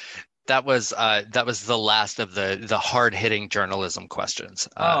 That was the last of the hard-hitting journalism questions. So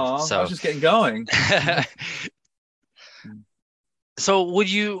I was just getting going. So would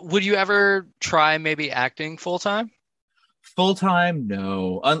you ever try maybe acting full time? Full time,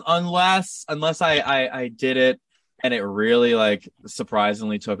 no. Unless I did it and it really like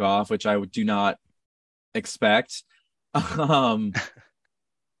surprisingly took off, which I do not expect.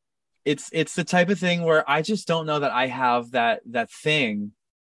 It's the type of thing where I just don't know that I have that thing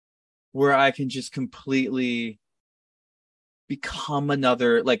where I can just completely become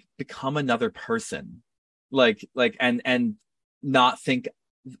another person, like and not think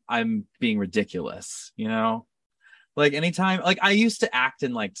I'm being ridiculous, Like anytime, like I used to act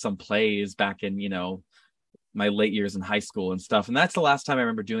in like some plays back in, my late years in high school and stuff. And that's the last time I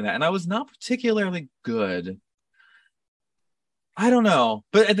remember doing that. And I was not particularly good. I don't know.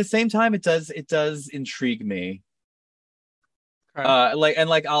 But at the same time, it does intrigue me. Okay.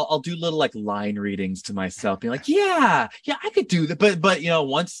 I'll do little like line readings to myself, being like, yeah, I could do that. But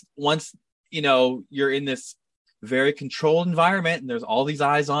once you're in this very controlled environment and there's all these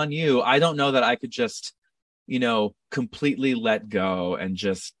eyes on you, I don't know that I could just, completely let go and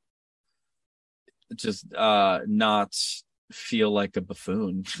just not feel like a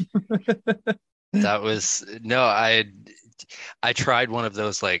buffoon. That was no, I tried one of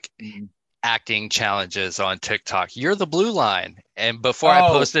those like acting challenges on TikTok. You're the blue line. And before I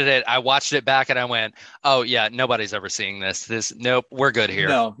Oh, posted it, I watched it back and I went, "Oh yeah, nobody's ever seeing this. Nope, we're good here."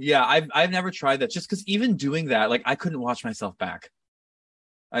 no, yeah, I've never tried that, just because even doing that, like I couldn't watch myself back.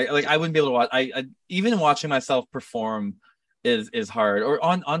 I wouldn't be able to watch. I even watching myself perform is hard, or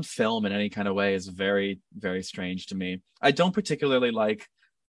on film in any kind of way is very, very strange to me. I don't particularly like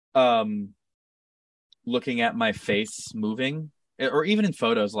um looking at my face moving, or even in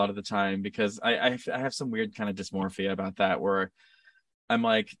photos a lot of the time, because I have some weird kind of dysmorphia about that, where I'm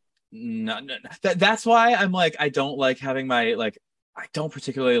like, no, no, no. That's why I'm like, I don't like having my like, I don't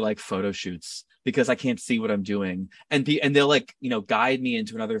particularly like photo shoots, because I can't see what I'm doing, and they'll like guide me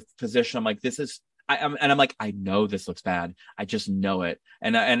into another position. I'm like, this is. I'm like, I know this looks bad. I just know it.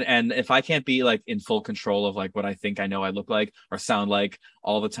 And if I can't be like in full control of like what I think I know I look like or sound like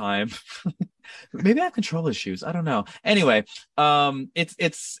all the time, maybe I have control issues. I don't know. Anyway,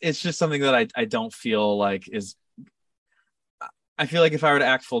 it's just something that I don't feel like is. I feel like if I were to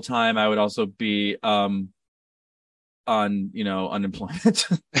act full time, I would also be on unemployment.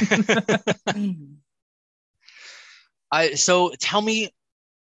 I so tell me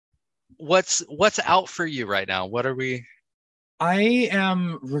what's out for you right now? What are we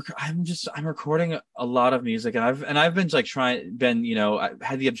I'm recording a lot of music, and I've been like I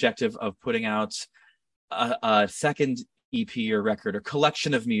had the objective of putting out a second EP or record or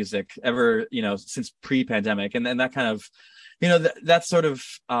collection of music ever, since pre-pandemic, and then that kind of, that sort of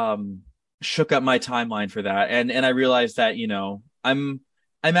shook up my timeline for that, and I realized that,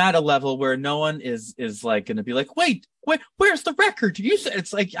 I'm at a level where no one is like going to be like, wait, where's the record? You said.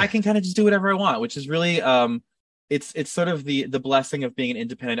 It's like I can kind of just do whatever I want, which is really it's sort of the blessing of being an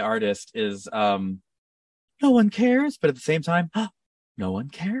independent artist is no one cares, but at the same time, no one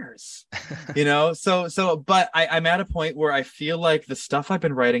cares. But I'm at a point where I feel like the stuff I've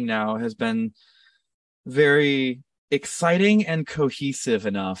been writing now has been very exciting and cohesive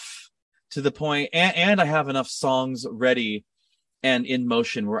enough to the point, and I have enough songs ready and in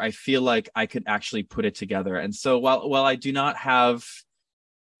motion where I feel like I could actually put it together. And so while I do not have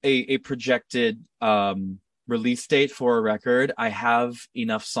a projected release date for a record, I have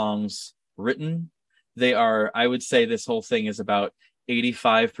enough songs written. I would say this whole thing is about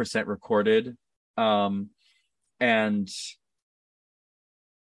 85% recorded. And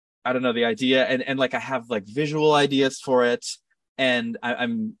I don't know, the idea, and like I have like visual ideas for it. And a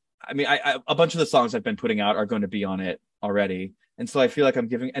bunch of the songs I've been putting out are going to be on it already. And so I feel like I'm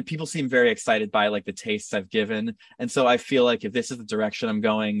giving, and people seem very excited by like the tastes I've given. And so I feel like if this is the direction I'm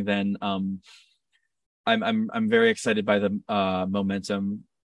going, then I'm very excited by the momentum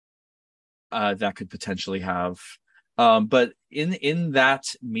that could potentially have. But in that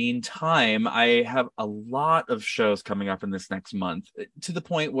meantime, I have a lot of shows coming up in this next month, to the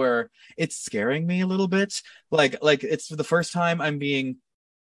point where it's scaring me a little bit. Like it's for the first time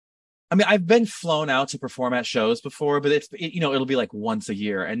I've been flown out to perform at shows before, but it'll be like once a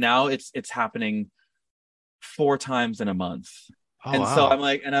year, and now it's happening 4 times in a month. Oh And so wow.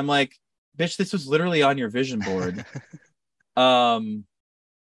 I'm like, bitch, this was literally on your vision board. um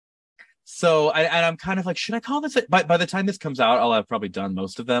I'm kind of like, should I call this by the time this comes out, I'll have probably done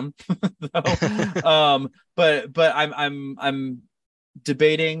most of them. But I'm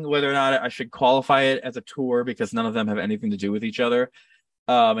debating whether or not I should qualify it as a tour, because none of them have anything to do with each other.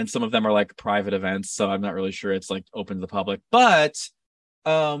 And some of them are like private events, so I'm not really sure it's like open to the public. But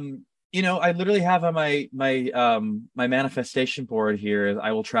I literally have on my manifestation board here is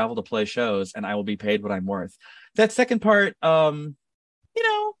I will travel to play shows and I will be paid what I'm worth. That second part, I'm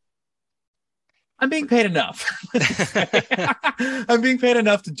being paid enough. I'm being paid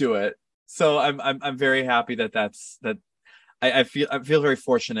enough to do it. So I'm very happy that I feel very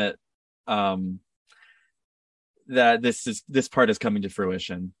fortunate that this part is coming to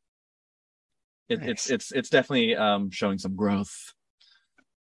fruition. Nice. It's definitely showing some growth.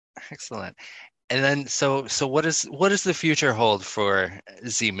 Excellent. And then so what does the future hold for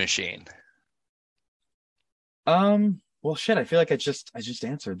Z Machine? Well, shit, I feel like I just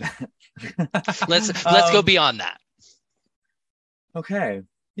answered that. Let's go beyond that. Okay.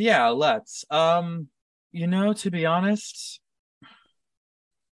 Yeah, let's. To be honest,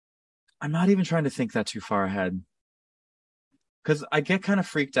 I'm not even trying to think that too far ahead. Because I get kind of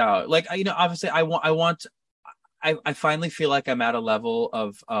freaked out. Like, obviously I finally feel like I'm at a level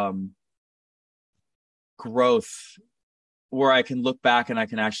of growth where I can look back and I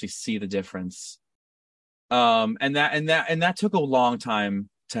can actually see the difference. And that took a long time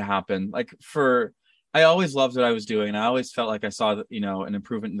to happen. I always loved what I was doing, and I always felt like I saw an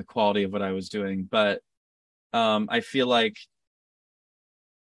improvement in the quality of what I was doing. But I feel like,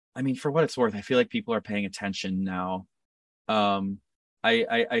 for what it's worth, I feel like people are paying attention now.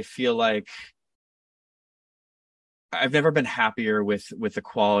 I feel like I've never been happier with the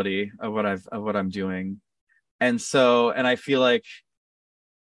quality of what I'm doing. And I feel like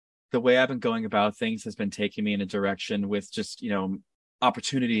the way I've been going about things has been taking me in a direction with just,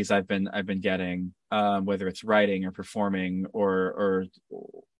 opportunities I've been getting, whether it's writing or performing or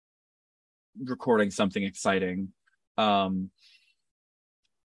recording something exciting.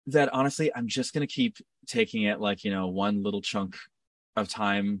 That honestly, I'm just going to keep taking it one little chunk of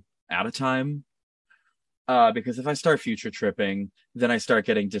time at a time. Because if I start future tripping, then I start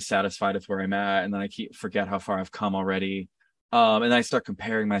getting dissatisfied with where I'm at, and then I forget how far I've come already. And I start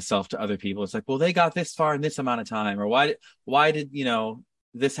comparing myself to other people. It's like, well, they got this far in this amount of time, or why did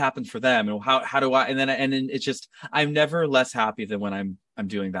this happen for them, and how do I? And then it's just, I'm never less happy than when I'm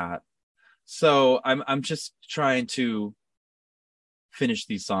doing that. So I'm just trying to finish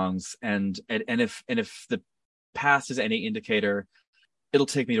these songs, and if the past is any indicator, it'll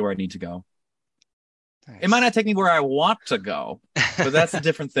take me to where I need to go. Nice. It might not take me where I want to go, but that's a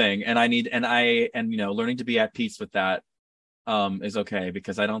different thing. And learning to be at peace with that is okay,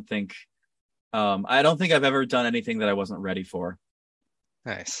 because I don't think I've ever done anything that I wasn't ready for.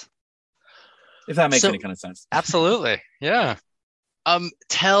 Nice. If that makes any kind of sense. Absolutely. Yeah.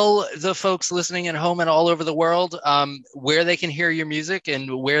 Tell the folks listening at home and all over the world where they can hear your music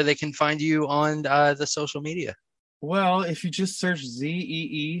and where they can find you on the social media. Well, if you just search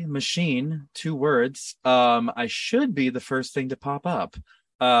ZEE Machine, 2 words, I should be the first thing to pop up.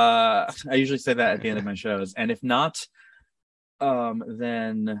 I usually say that at the end of my shows. And if not,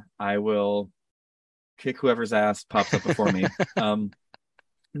 then I will kick whoever's ass pops up before me.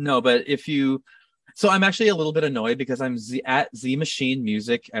 No, but so I'm actually a little bit annoyed because I'm at Z Machine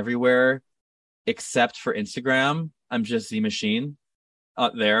Music everywhere except for Instagram. I'm just Z Machine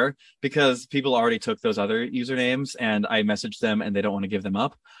there because people already took those other usernames, and I messaged them and they don't want to give them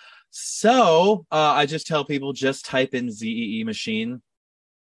up. So I just tell people, just type in ZEE Machine.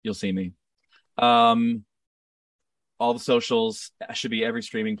 You'll see me. All the socials should be every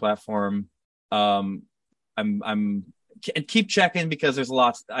streaming platform. I'm keep checking because there's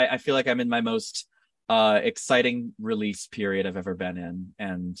lots. I feel like I'm in my most exciting release period I've ever been in,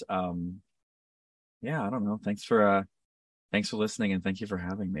 and I don't know. Thanks for listening, and thank you for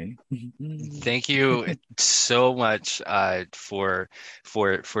having me. Thank you so much for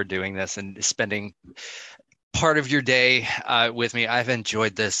doing this and spending part of your day with me. I've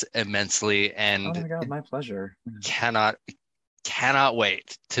enjoyed this immensely, and oh my God, my pleasure. Cannot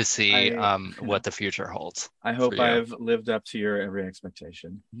wait to see what the future holds. I hope I've lived up to your every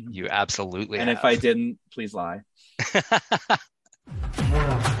expectation. You absolutely and have. If I didn't, please lie.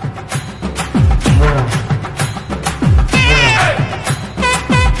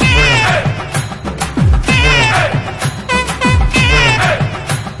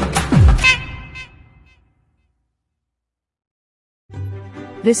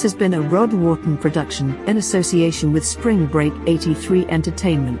 This has been a Rod Wharton production in association with Spring Break 83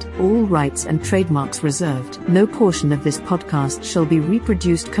 Entertainment. All rights and trademarks reserved. No portion of this podcast shall be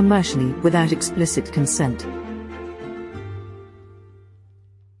reproduced commercially without explicit consent.